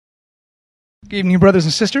Good evening, brothers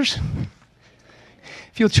and sisters.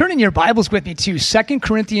 If you'll turn in your Bibles with me to 2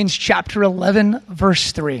 Corinthians chapter 11,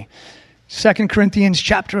 verse 3. 2 Corinthians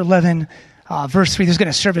chapter 11, verse 3. This is going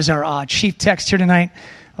to serve as our chief text here tonight.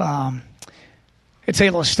 I'll tell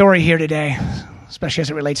you a little story here today, especially as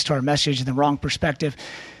it relates to our message and the wrong perspective.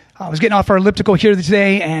 I was getting off our elliptical here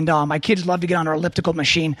today, and my kids love to get on our elliptical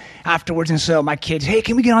machine afterwards. And so my kids, hey,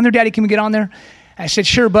 can we get on there, Daddy? Can we get on there? I said,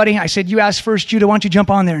 sure, buddy. I said, you asked first, Judah, why don't you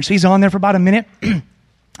jump on there? And so he's on there for about a minute. And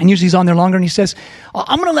usually he's on there longer. And he says,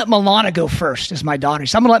 I'm going to let Milana go first, is my daughter.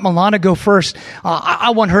 So I'm going to let Milana go first.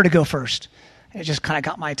 I want her to go first. It just kind of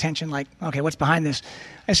got my attention, like, okay, what's behind this?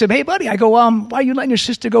 I said, hey, buddy. I go, why are you letting your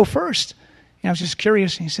sister go first? And I was just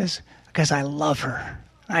curious. And he says, because I love her.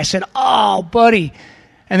 And I said, oh, buddy.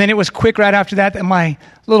 And then it was quick right after that my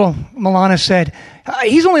little Milana said,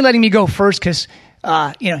 he's only letting me go first because,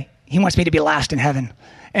 he wants me to be last in heaven.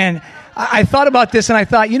 And I thought about this and I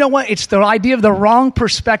thought, you know what? It's the idea of the wrong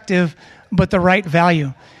perspective, but the right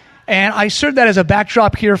value. And I served that as a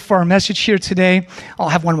backdrop here for our message here today. I'll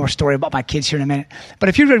have one more story about my kids here in a minute. But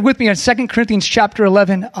if you read with me on 2 Corinthians chapter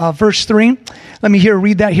 11, verse 3, let me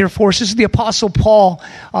read that here for us. This is the Apostle Paul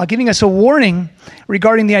giving us a warning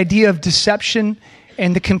regarding the idea of deception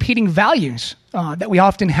and the competing values that we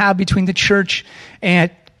often have between the church and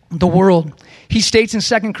the world. He states in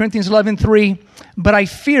 2 Corinthians 11:3, but I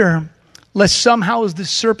fear lest somehow as the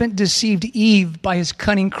serpent deceived Eve by his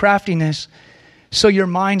cunning craftiness, so your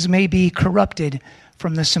minds may be corrupted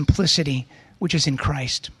from the simplicity which is in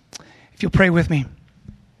Christ. If you'll pray with me.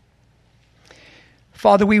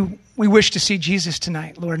 Father, we wish to see Jesus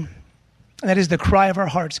tonight, Lord. That is the cry of our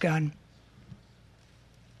hearts, God.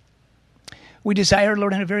 We desire,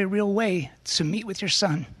 Lord, in a very real way to meet with your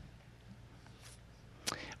Son.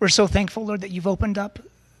 We're so thankful, Lord, that you've opened up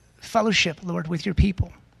fellowship, Lord, with your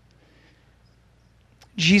people.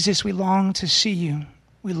 Jesus, we long to see you.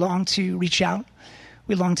 We long to reach out.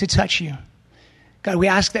 We long to touch you. God, we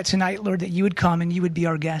ask that tonight, Lord, that you would come and you would be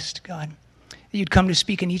our guest, God. That you'd come to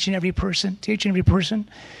speak in each and every person, to each and every person,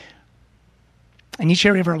 in each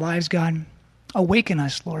area of our lives, God. Awaken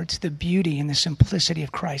us, Lord, to the beauty and the simplicity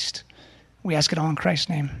of Christ. We ask it all in Christ's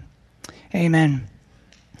name. Amen.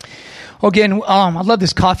 Again, I love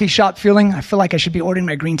this coffee shop feeling. I feel like I should be ordering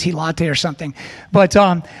my green tea latte or something. But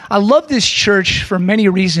I love this church for many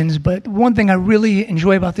reasons. But one thing I really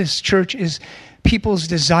enjoy about this church is people's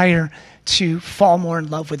desire to fall more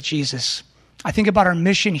in love with Jesus. I think about our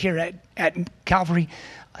mission here at Calvary,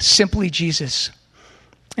 simply Jesus.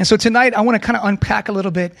 And so tonight I want to kind of unpack a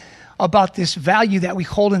little bit about this value that we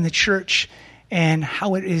hold in the church and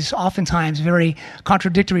how it is oftentimes very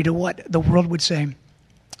contradictory to what the world would say.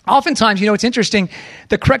 Oftentimes, it's interesting,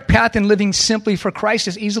 the correct path in living simply for Christ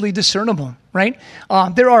is easily discernible, right?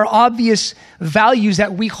 There are obvious values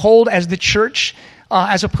that we hold as the church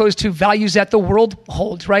as opposed to values that the world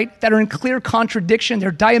holds, right? That are in clear contradiction. They're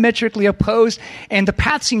diametrically opposed, and the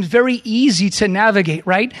path seems very easy to navigate,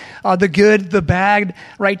 right? The good, the bad,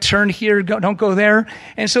 right? Turn here, don't go there.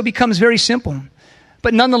 And so it becomes very simple.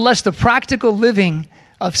 But nonetheless, the practical living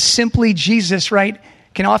of simply Jesus, right,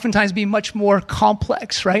 can oftentimes be much more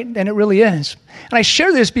complex, right, than it really is. And I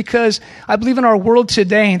share this because I believe in our world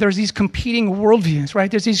today, there's these competing worldviews,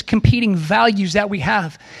 right? There's these competing values that we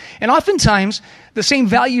have. And oftentimes, the same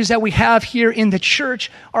values that we have here in the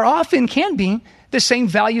church can be the same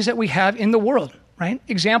values that we have in the world, right?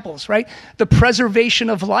 Examples, right? The preservation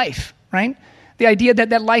of life, right? The idea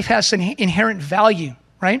that life has an inherent value,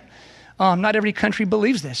 right? Not every country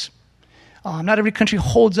believes this. Not every country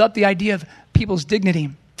holds up the idea of people's dignity.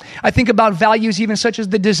 I think about values even such as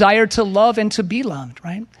the desire to love and to be loved,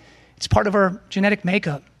 right? It's part of our genetic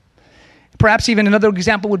makeup. Perhaps even another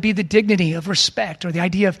example would be the dignity of respect or the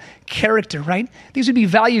idea of character, right? These would be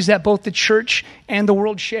values that both the church and the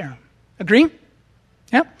world share. Agree?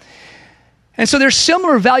 Yeah? And so there's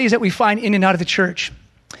similar values that we find in and out of the church.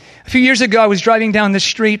 A few years ago, I was driving down the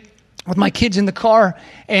street with my kids in the car,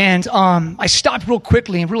 and I stopped real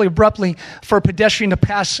quickly and really abruptly for a pedestrian to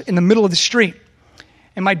pass in the middle of the street.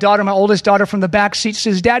 And my oldest daughter from the back seat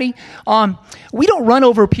says, Daddy, we don't run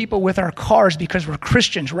over people with our cars because we're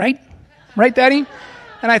Christians, right? Right, Daddy?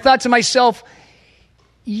 And I thought to myself,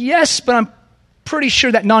 yes, but I'm pretty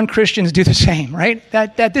sure that non-Christians do the same, right?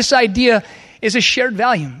 That this idea is a shared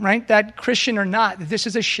value, right? That Christian or not, this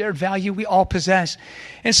is a shared value we all possess.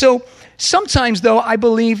 And so sometimes, though, I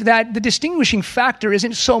believe that the distinguishing factor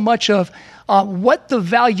isn't so much of what the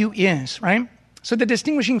value is, right? So the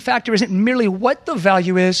distinguishing factor isn't merely what the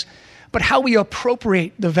value is, but how we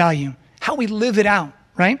appropriate the value, how we live it out,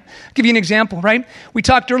 right? I'll give you an example, right? We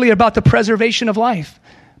talked earlier about the preservation of life.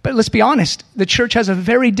 But let's be honest, the church has a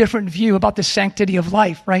very different view about the sanctity of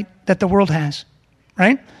life, right, that the world has,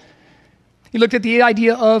 right? You looked at the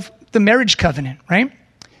idea of the marriage covenant, right?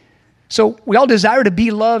 So we all desire to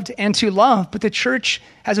be loved and to love, but the church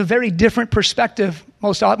has a very different perspective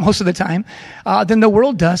most of the time than the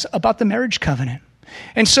world does about the marriage covenant.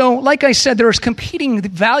 And so, like I said, there's competing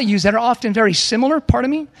values that are often very similar, pardon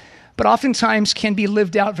me, but oftentimes can be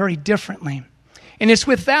lived out very differently. And it's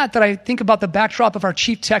with that I think about the backdrop of our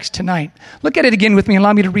chief text tonight. Look at it again with me.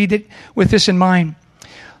 Allow me to read it with this in mind.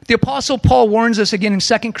 The Apostle Paul warns us again in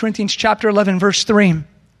 2 Corinthians chapter 11, verse 3.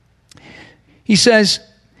 He says,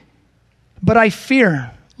 "But I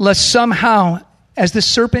fear lest somehow, as the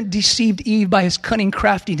serpent deceived Eve by his cunning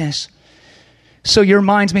craftiness, so your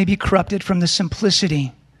minds may be corrupted from the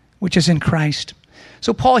simplicity which is in Christ."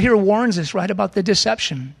 So Paul here warns us, right, about the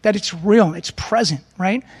deception, that it's real, it's present,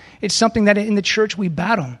 right? It's something that in the church we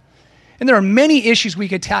battle. And there are many issues we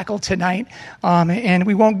could tackle tonight, and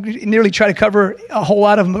we won't nearly try to cover a whole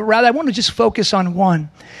lot of them, but rather I want to just focus on one.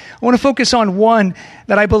 I want to focus on one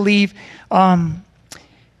that I believe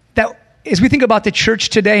that as we think about the church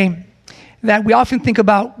today, that we often think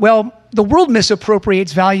about, well, the world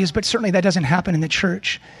misappropriates values, but certainly that doesn't happen in the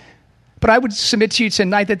church. But I would submit to you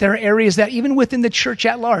tonight that there are areas that even within the church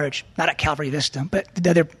at large, not at Calvary Vista, but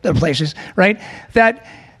other places, right, that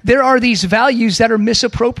there are these values that are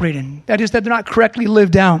misappropriated. That is, that they're not correctly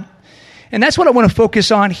lived out. And that's what I want to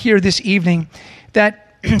focus on here this evening,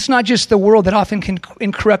 that it's not just the world that often can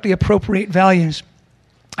incorrectly appropriate values.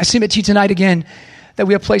 I submit to you tonight again that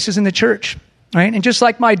we have places in the church, right? And just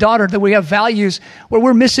like my daughter, that we have values where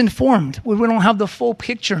we're misinformed, where we don't have the full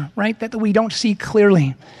picture, right, that we don't see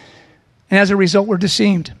clearly. And as a result, we're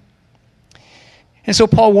deceived. And so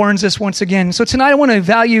Paul warns us once again. So tonight I want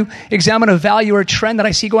to examine a value or a trend that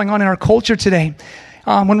I see going on in our culture today.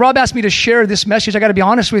 When Rob asked me to share this message, I got to be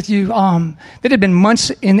honest with you, it had been months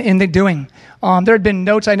in the doing. There had been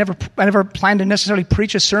notes. I never planned to necessarily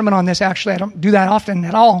preach a sermon on this, actually. I don't do that often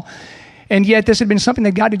at all. And yet this had been something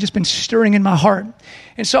that God had just been stirring in my heart.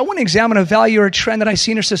 And so I want to examine a value or a trend that I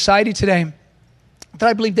see in our society today that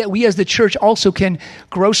I believe that we as the church also can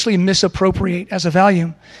grossly misappropriate as a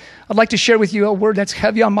value. I'd like to share with you a word that's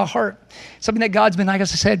heavy on my heart, something that God's been, like I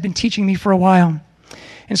said, been teaching me for a while.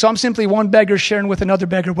 And so I'm simply one beggar sharing with another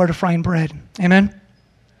beggar where to find bread. Amen?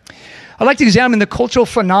 I'd like to examine the cultural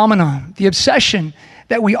phenomenon, the obsession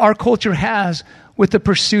that our culture has with the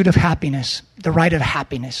pursuit of happiness, the right of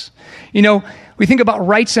happiness. You know, we think about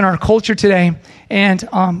rights in our culture today, and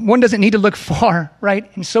one doesn't need to look far, right?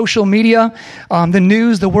 In social media, the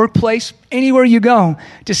news, the workplace, anywhere you go,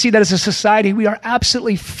 to see that as a society, we are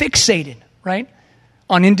absolutely fixated, right,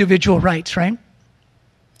 on individual rights, right?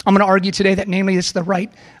 I'm going to argue today that namely it's the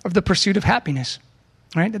right of the pursuit of happiness,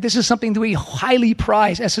 right? That this is something that we highly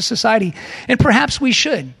prize as a society, and perhaps we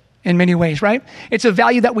should in many ways, right? It's a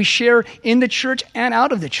value that we share in the church and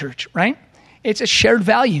out of the church, right? It's a shared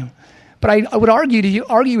value. But I would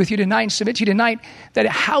argue with you tonight and submit to you tonight that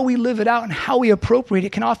how we live it out and how we appropriate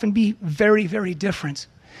it can often be very, very different.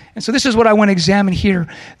 And so this is what I want to examine here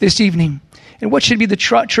this evening. And what should be the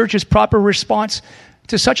church's proper response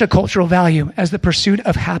to such a cultural value as the pursuit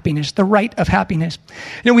of happiness, the right of happiness.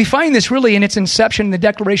 You know, we find this really in its inception in the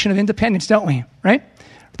Declaration of Independence, don't we? Right?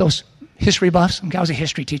 Those history buffs. I was a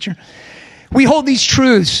history teacher. We hold these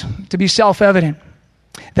truths to be self-evident,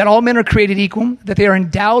 that all men are created equal, that they are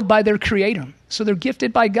endowed by their Creator. So they're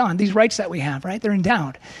gifted by God. These rights that we have, right? They're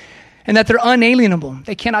endowed. And that they're unalienable.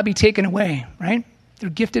 They cannot be taken away, right? They're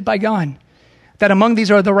gifted by God. That among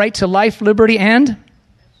these are the right to life, liberty, and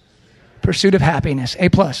pursuit of happiness. A+.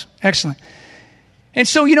 Excellent. And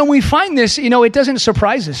so, when we find this, it doesn't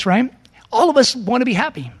surprise us, right? All of us want to be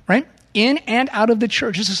happy, right? In and out of the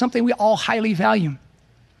church. This is something we all highly value.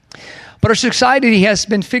 But our society has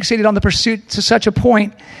been fixated on the pursuit to such a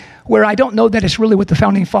point where I don't know that it's really what the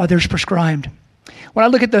Founding Fathers prescribed. When I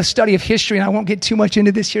look at the study of history, and I won't get too much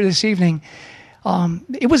into this here this evening,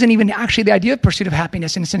 it wasn't even actually the idea of pursuit of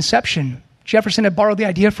happiness in its inception. Jefferson had borrowed the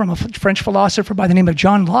idea from a French philosopher by the name of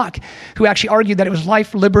John Locke, who actually argued that it was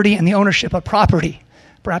life, liberty, and the ownership of property.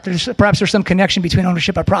 Perhaps there's some connection between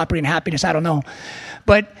ownership of property and happiness. I don't know.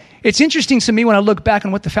 But it's interesting to me when I look back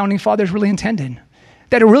on what the Founding Fathers really intended.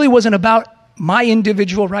 That it really wasn't about my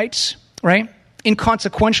individual rights, right?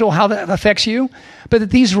 Inconsequential how that affects you, but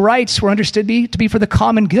that these rights were understood to be for the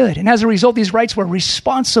common good. And as a result, these rights were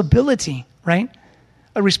responsibility, right?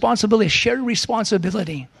 A responsibility, a shared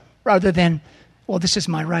responsibility, rather than, well, this is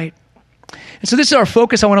my right. And so this is our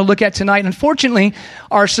focus I want to look at tonight. And unfortunately,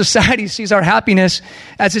 our society sees our happiness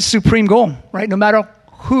as its supreme goal, right? No matter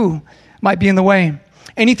who might be in the way.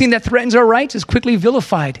 Anything that threatens our rights is quickly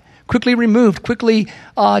vilified, quickly removed, quickly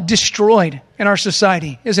destroyed in our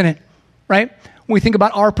society, isn't it? Right? When we think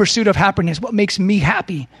about our pursuit of happiness, what makes me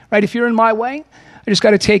happy, right? If you're in my way, I just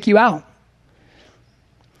got to take you out.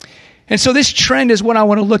 And so this trend is what I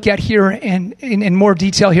want to look at here in more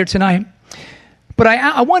detail here tonight. But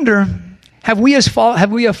I wonder, have we as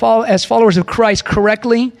followers of Christ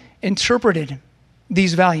correctly interpreted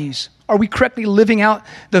these values? Are we correctly living out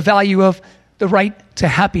the value of the right to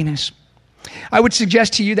happiness? I would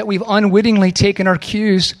suggest to you that we've unwittingly taken our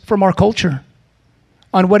cues from our culture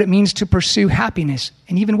on what it means to pursue happiness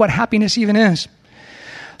and even what happiness even is.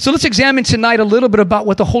 So let's examine tonight a little bit about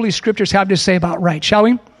what the Holy Scriptures have to say about right, shall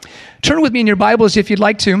we? Turn with me in your Bibles, if you'd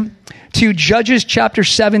like to Judges chapter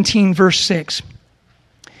 17, verse 6.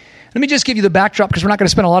 Let me just give you the backdrop because we're not going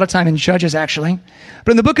to spend a lot of time in Judges, actually.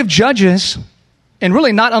 But in the book of Judges, and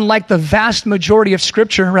really not unlike the vast majority of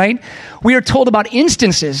Scripture, right, we are told about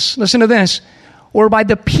instances, listen to this, whereby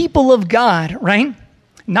the people of God, right,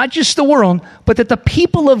 not just the world, but that the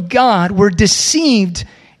people of God were deceived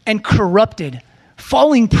and corrupted,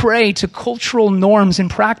 falling prey to cultural norms and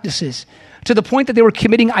practices, to the point that they were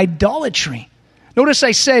committing idolatry. Notice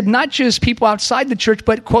I said not just people outside the church,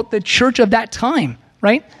 but, quote, the church of that time,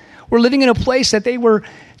 right? We're living in a place that they were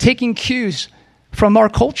taking cues from our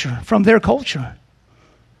culture, from their culture.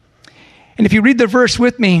 And if you read the verse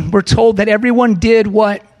with me, we're told that everyone did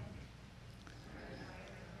what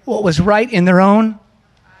was right in their own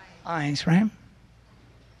eyes, right?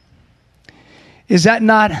 Is that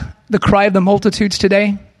not the cry of the multitudes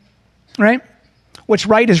today, right? What's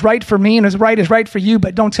right is right for me and what's right is right for you,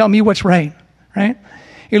 but don't tell me what's right, right?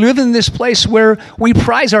 You live in this place where we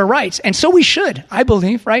prize our rights, and so we should, I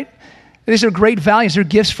believe, right? These are great values. They're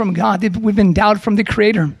gifts from God. We've been endowed from the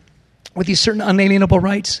Creator with these certain unalienable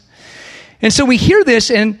rights. And so we hear this,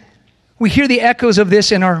 and we hear the echoes of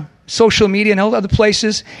this in our social media and other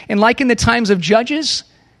places. And like in the times of Judges,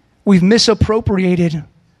 we've misappropriated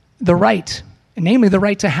the right, and namely the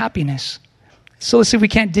right to happiness. So let's see if we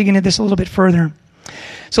can't dig into this a little bit further.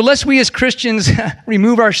 So lest we as Christians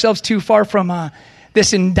remove ourselves too far from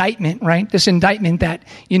this indictment, right? This indictment that,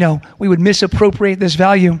 we would misappropriate this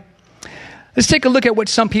value. Let's take a look at what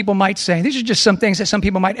some people might say. These are just some things that some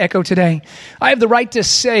people might echo today. I have the right to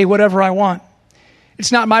say whatever I want.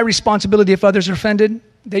 It's not my responsibility if others are offended.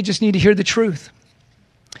 They just need to hear the truth.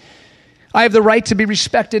 I have the right to be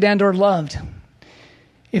respected and or loved.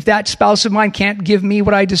 If that spouse of mine can't give me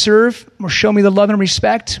what I deserve or show me the love and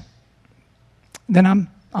respect, then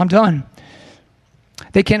I'm done.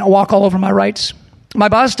 They can't walk all over my rights. My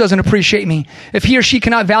boss doesn't appreciate me. If he or she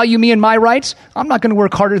cannot value me and my rights, I'm not going to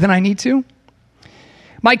work harder than I need to.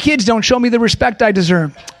 My kids don't show me the respect I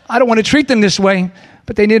deserve. I don't want to treat them this way,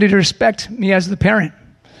 but they need to respect me as the parent.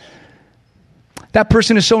 That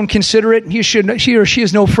person is so inconsiderate. She or she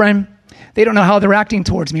is no friend. They don't know how they're acting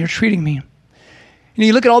towards me or treating me. And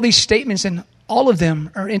you look at all these statements, and all of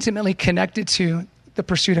them are intimately connected to the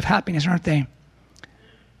pursuit of happiness, aren't they?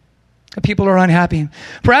 The people are unhappy.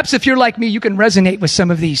 Perhaps if you're like me, you can resonate with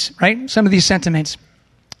some of these, right? Some of these sentiments.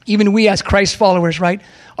 Even we as Christ followers, right,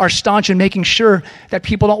 are staunch in making sure that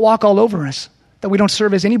people don't walk all over us, that we don't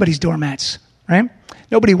serve as anybody's doormats, right?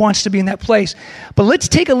 Nobody wants to be in that place. But let's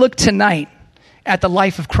take a look tonight at the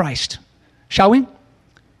life of Christ, shall we?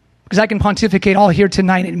 Because I can pontificate all here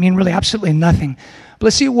tonight and mean really absolutely nothing. But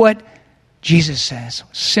let's see what Jesus says.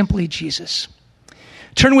 Simply Jesus.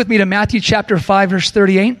 Turn with me to Matthew chapter 5, verse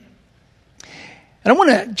 38. And I want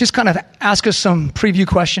to just kind of ask us some preview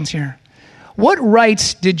questions here. What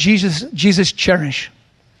rights did Jesus cherish?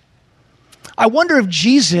 I wonder if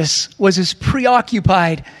Jesus was as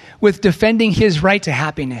preoccupied with defending his right to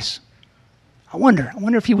happiness. I wonder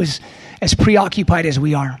if he was as preoccupied as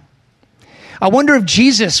we are. I wonder if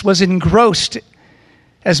Jesus was engrossed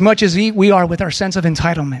as much as we are with our sense of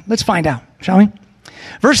entitlement. Let's find out, shall we?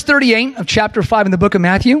 Verse 38 of chapter 5 in the book of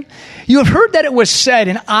Matthew. You have heard that it was said,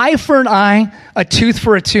 an eye for an eye, a tooth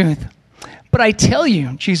for a tooth. But I tell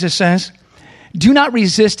you, Jesus says, do not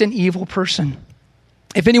resist an evil person.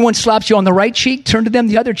 If anyone slaps you on the right cheek, turn to them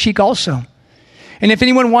the other cheek also. And if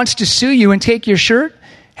anyone wants to sue you and take your shirt,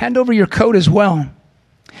 hand over your coat as well.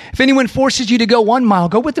 If anyone forces you to go 1 mile,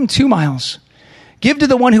 go with them 2 miles. Give to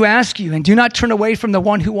the one who asks you, and do not turn away from the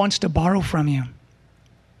one who wants to borrow from you.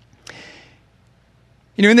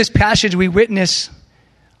 In this passage, we witness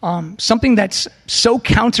something that's so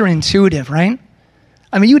counterintuitive, right?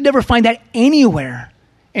 I mean, you would never find that anywhere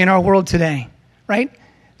in our world today, right?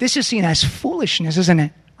 This is seen as foolishness, isn't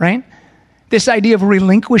it, right? This idea of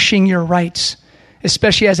relinquishing your rights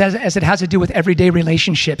especially as it has to do with everyday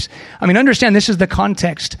relationships. I mean, understand this is the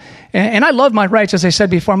context. And I love my rights, as I said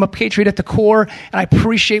before. I'm a patriot at the core, and I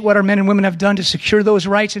appreciate what our men and women have done to secure those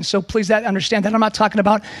rights. And so please understand that I'm not talking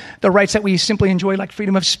about the rights that we simply enjoy, like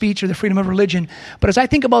freedom of speech or the freedom of religion. But as I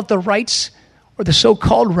think about the rights, or the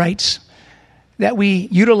so-called rights, that we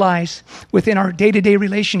utilize within our day-to-day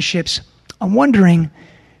relationships, I'm wondering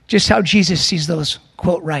just how Jesus sees those,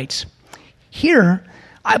 quote, rights. Here,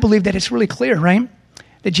 I believe that it's really clear, right?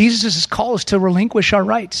 That Jesus' call is to relinquish our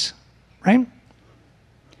rights, right?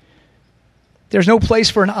 There's no place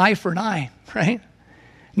for an eye, right?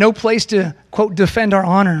 No place to, quote, defend our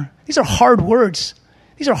honor. These are hard words.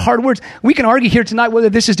 These are hard words. We can argue here tonight whether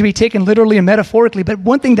this is to be taken literally and metaphorically, but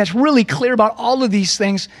one thing that's really clear about all of these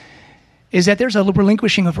things is that there's a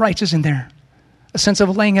relinquishing of rights, isn't there? A sense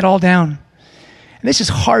of laying it all down. And this is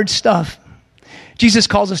hard stuff. Jesus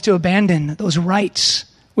calls us to abandon those rights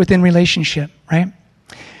within relationship, right?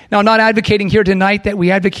 Now, I'm not advocating here tonight that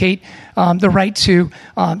we advocate the right to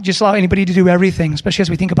just allow anybody to do everything, especially as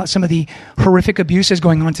we think about some of the horrific abuses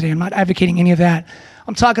going on today. I'm not advocating any of that.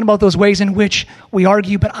 I'm talking about those ways in which we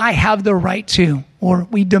argue, but I have the right to, or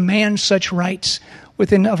we demand such rights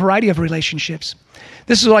within a variety of relationships.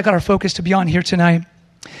 This is what I got our focus to be on here tonight.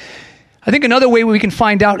 I think another way we can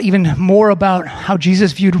find out even more about how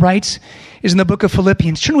Jesus viewed rights is in the book of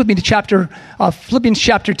Philippians. Turn with me to Philippians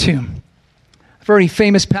chapter 2. A very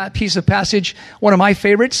famous piece of passage, one of my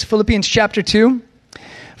favorites, Philippians chapter 2,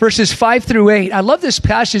 verses 5 through 8. I love this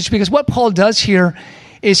passage because what Paul does here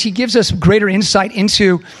is he gives us greater insight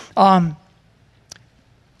into how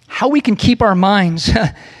we can keep our minds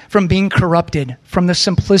from being corrupted, from the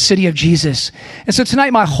simplicity of Jesus. And so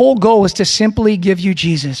tonight my whole goal is to simply give you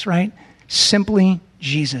Jesus, right? Simply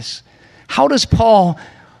Jesus. How does Paul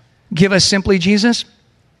give us simply Jesus?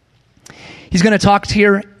 He's going to talk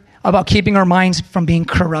here about keeping our minds from being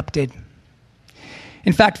corrupted.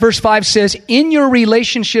 In fact, verse 5 says, in your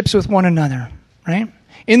relationships with one another, right?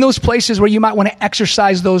 In those places where you might want to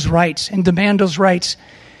exercise those rights and demand those rights,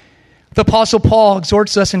 the Apostle Paul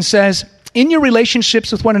exhorts us and says, in your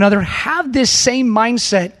relationships with one another, have this same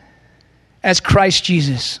mindset as Christ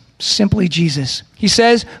Jesus. Simply Jesus. He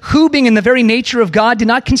says, who being in the very nature of God did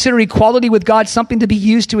not consider equality with God something to be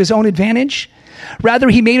used to his own advantage. Rather,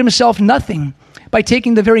 he made himself nothing by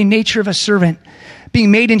taking the very nature of a servant.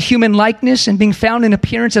 Being made in human likeness and being found in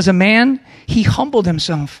appearance as a man, he humbled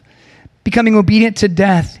himself, becoming obedient to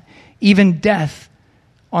death, even death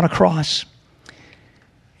on a cross.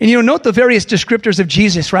 And note the various descriptors of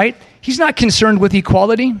Jesus, right? He's not concerned with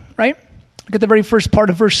equality, right? Look at the very first part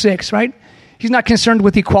of verse 6, right? He's not concerned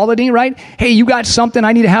with equality, right? Hey, you got something,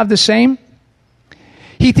 I need to have the same.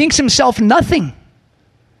 He thinks himself nothing.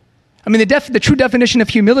 I mean, the true definition of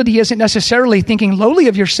humility isn't necessarily thinking lowly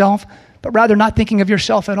of yourself, but rather not thinking of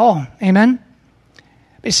yourself at all. Amen?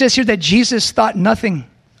 It says here that Jesus thought nothing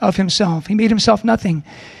of himself. He made himself nothing.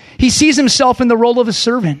 He sees himself in the role of a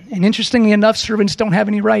servant. And interestingly enough, servants don't have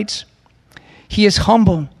any rights. He is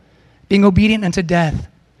humble, being obedient unto death.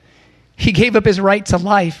 He gave up his right to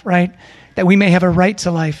life, right? That we may have a right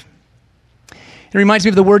to life. It reminds me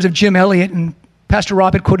of the words of Jim Elliot, and Pastor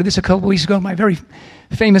Rob had quoted this a couple weeks ago, my very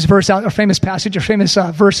famous quote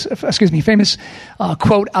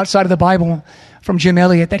outside of the Bible from Jim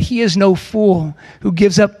Elliot, that he is no fool who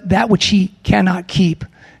gives up that which he cannot keep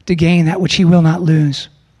to gain that which he will not lose.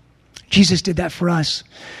 Jesus did that for us.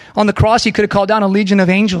 On the cross, he could have called down a legion of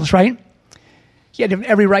angels, right? He had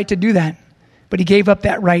every right to do that, but he gave up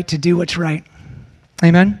that right to do what's right.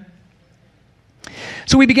 Amen?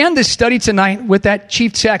 So we began this study tonight with that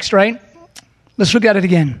chief text, right? Let's look at it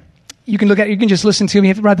again. You can just listen to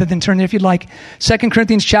me rather than turn there if you'd like. 2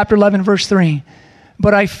 Corinthians chapter 11, verse 3.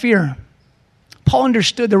 But I fear. Paul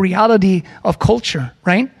understood the reality of culture,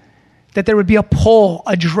 right? That there would be a pull,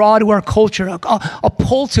 a draw to our culture, a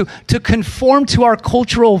pull to conform to our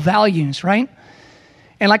cultural values, right?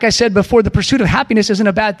 And like I said before, the pursuit of happiness isn't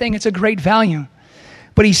a bad thing. It's a great value.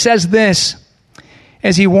 But he says this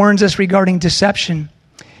as he warns us regarding deception.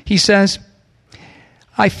 He says,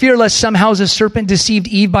 I fear lest somehow the serpent deceived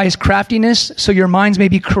Eve by his craftiness, so your minds may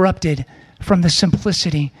be corrupted from the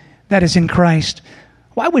simplicity that is in Christ.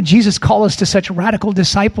 Why would Jesus call us to such radical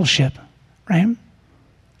discipleship, right?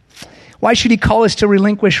 Why should he call us to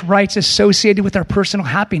relinquish rights associated with our personal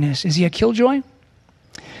happiness? Is he a killjoy?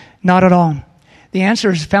 Not at all. The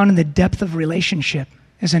answer is found in the depth of relationship,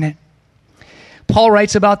 isn't it? Paul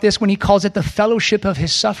writes about this when he calls it the fellowship of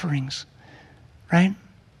his sufferings, right?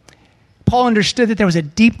 Paul understood that there was a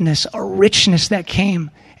deepness, a richness that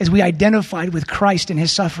came as we identified with Christ in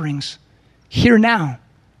his sufferings. Here now,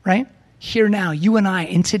 right? here now, you and I,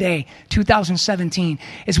 in today, 2017,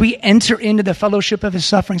 as we enter into the fellowship of his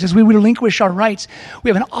sufferings, as we relinquish our rights,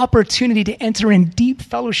 we have an opportunity to enter in deep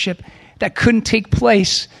fellowship that couldn't take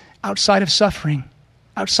place outside of suffering,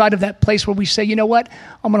 outside of that place where we say, you know what,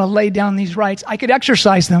 I'm going to lay down these rights. I could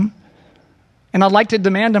exercise them, and I'd like to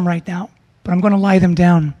demand them right now, but I'm going to lie them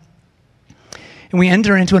down. And we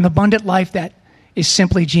enter into an abundant life that is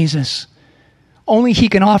simply Jesus. Only he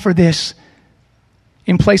can offer this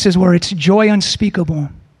in places where it's joy unspeakable,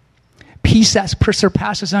 peace that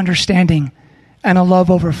surpasses understanding, and a love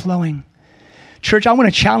overflowing. Church, I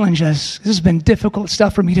want to challenge us. This has been difficult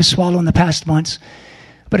stuff for me to swallow in the past months,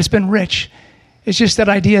 but it's been rich. It's just that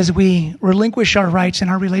idea as we relinquish our rights in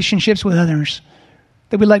our relationships with others,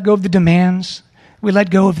 that we let go of the demands, we let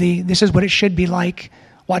go of this is what it should be like.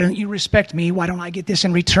 Why don't you respect me? Why don't I get this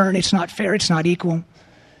in return? It's not fair. It's not equal.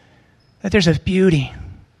 That there's a beauty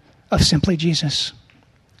of simply Jesus.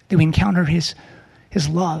 That we encounter his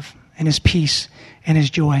love and his peace and his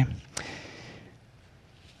joy.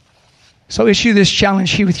 So issue this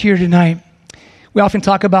challenge here tonight. We often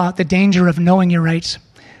talk about the danger of knowing your rights.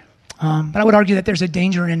 But I would argue that there's a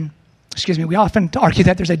danger we often argue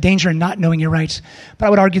that there's a danger in not knowing your rights. But I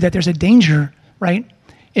would argue that there's a danger, right,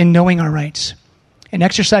 in knowing our rights and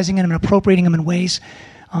exercising them and appropriating them in ways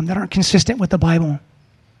that aren't consistent with the Bible.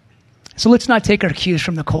 So let's not take our cues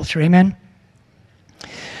from the culture, amen?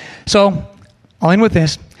 So I'll end with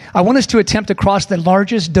this. I want us to attempt to cross the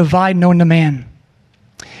largest divide known to man.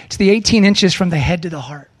 It's the 18 inches from the head to the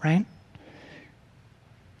heart, right?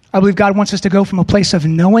 I believe God wants us to go from a place of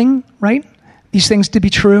knowing, right, these things to be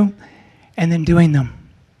true, and then doing them.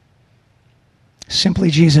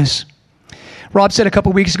 Simply Jesus. Rob said a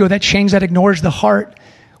couple weeks ago that change that ignores the heart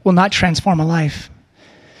will not transform a life.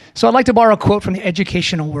 So I'd like to borrow a quote from the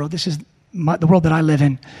educational world. This is the world that I live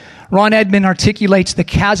in. Ron Edmond articulates the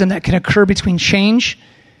chasm that can occur between change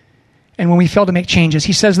and when we fail to make changes.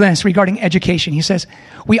 He says this regarding education. He says,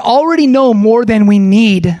 we already know more than we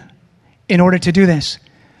need in order to do this.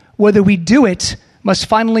 Whether we do it must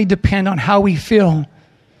finally depend on how we feel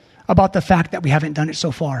about the fact that we haven't done it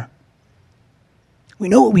so far. We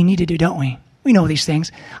know what we need to do, don't we? We know these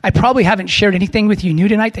things. I probably haven't shared anything with you new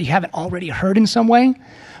tonight that you haven't already heard in some way,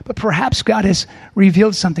 but perhaps God has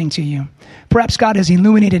revealed something to you. Perhaps God has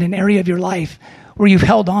illuminated an area of your life where you've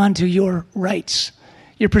held on to your rights,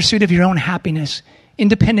 your pursuit of your own happiness,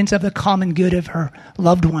 independence of the common good of our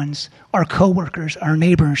loved ones, our coworkers, our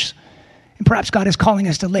neighbors. And perhaps God is calling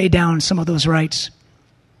us to lay down some of those rights.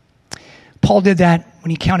 Paul did that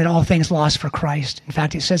when he counted all things lost for Christ. In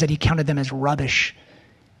fact, it says that he counted them as rubbish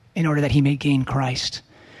in order that he may gain Christ.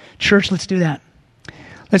 Church, let's do that.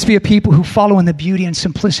 Let's be a people who follow in the beauty and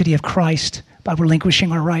simplicity of Christ by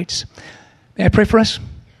relinquishing our rights. May I pray for us?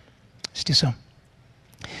 Let's do so.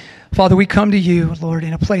 Father, we come to you, Lord,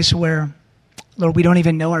 in a place where, Lord, we don't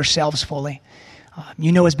even know ourselves fully.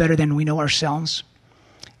 You know us better than we know ourselves.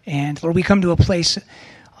 And, Lord, we come to a place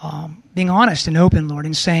being honest and open, Lord,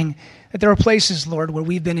 and saying that there are places, Lord, where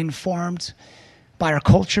we've been informed by our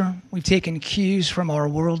culture. We've taken cues from our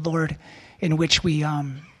world, Lord, in which we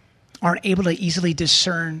aren't able to easily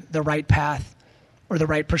discern the right path or the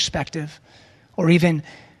right perspective or even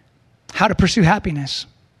how to pursue happiness.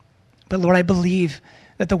 But, Lord, I believe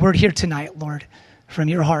that the word here tonight, Lord, from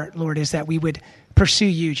your heart, Lord, is that we would pursue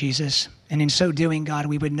you, Jesus. And in so doing, God,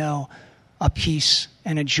 we would know a peace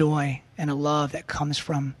and a joy and a love that comes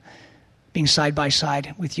from being side by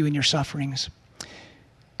side with you in your sufferings.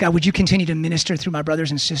 God, would you continue to minister through my brothers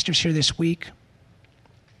and sisters here this week,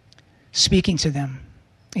 speaking to them,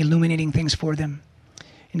 illuminating things for them,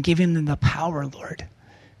 and giving them the power, Lord,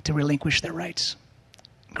 to relinquish their rights.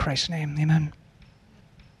 In Christ's name, amen.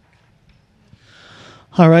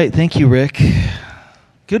 All right, thank you, Rick.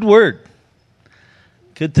 Good word.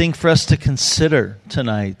 Good thing for us to consider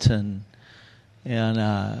tonight, and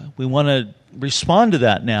we want to respond to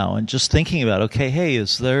that now. And just thinking about, okay, hey,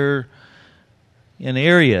 is there an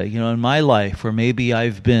area, in my life where maybe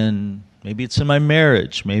it's in my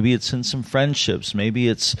marriage, maybe it's in some friendships, maybe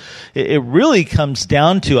it really comes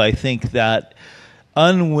down to, I think, that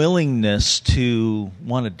unwillingness to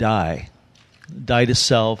want to die to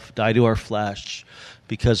self, die to our flesh,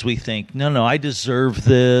 because we think, no, I deserve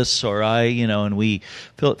this, or and we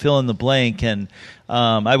fill in the blank. And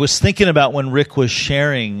I was thinking about when Rick was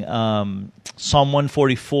sharing Psalm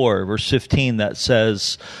 144, verse 15, that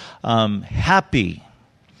says, happy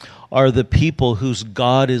are the people whose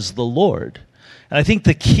God is the Lord. And I think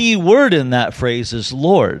the key word in that phrase is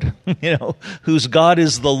Lord, whose God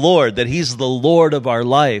is the Lord, that He's the Lord of our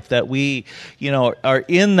life, that we, are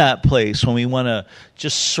in that place when we want to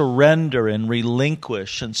just surrender and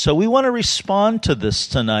relinquish. And so we want to respond to this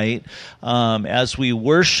tonight as we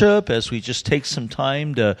worship, as we just take some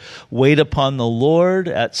time to wait upon the Lord.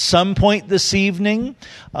 At some point this evening,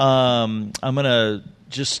 I'm going to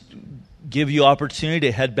just give you opportunity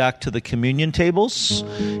to head back to the communion tables,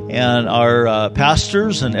 and our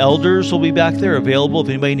pastors and elders will be back there available if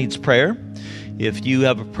anybody needs prayer. If you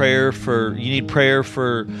have you need prayer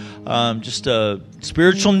for just a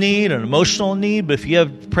spiritual need, an emotional need, but if you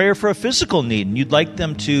have prayer for a physical need and you'd like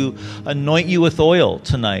them to anoint you with oil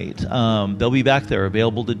tonight, they'll be back there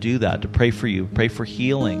available to do that, to pray for you, pray for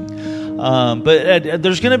healing. But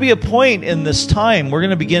there's going to be a point in this time, we're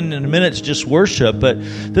going to begin in a minute to just worship, but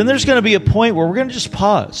then there's going to be a point where we're going to just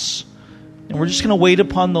pause. And we're just going to wait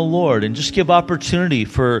upon the Lord and just give opportunity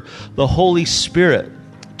for the Holy Spirit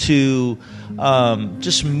to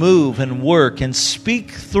just move and work and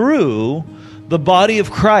speak through the body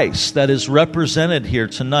of Christ that is represented here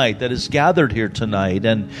tonight, that is gathered here tonight.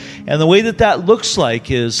 And the way that looks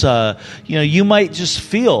like is, you might just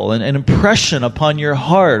feel an impression upon your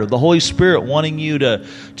heart of the Holy Spirit wanting you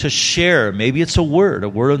to share. Maybe it's a word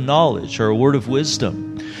of knowledge or a word of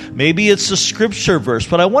wisdom. Maybe it's a scripture verse.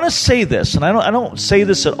 But I want to say this, and I don't say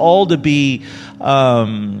this at all to be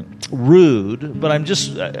rude, but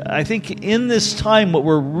I think in this time what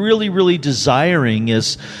we're really, really desiring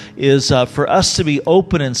is for us to be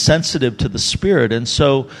open and sensitive to the Spirit. And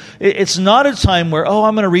so it's not a time where,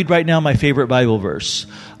 I'm going to read right now my favorite Bible verse,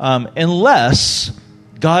 unless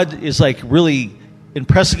God is like really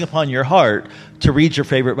impressing upon your heart to read your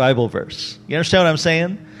favorite Bible verse. You understand what I'm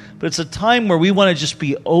saying? But it's a time where we want to just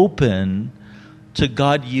be open to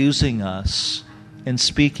God using us and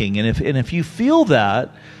speaking. And if you feel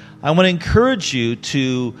that, I want to encourage you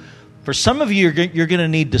to, for some of you, you're going to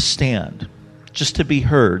need to stand just to be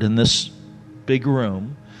heard in this big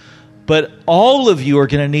room. But all of you are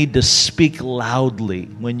going to need to speak loudly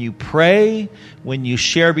when you pray, when you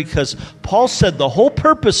share, because Paul said the whole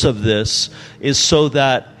purpose of this is so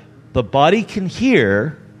that the body can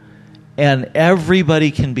hear and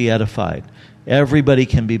everybody can be edified. Everybody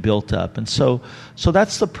can be built up. And so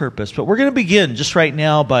that's the purpose. But we're going to begin just right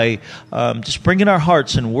now by just bringing our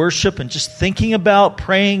hearts in worship and just thinking about,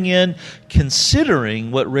 praying in,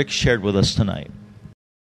 considering what Rick shared with us tonight.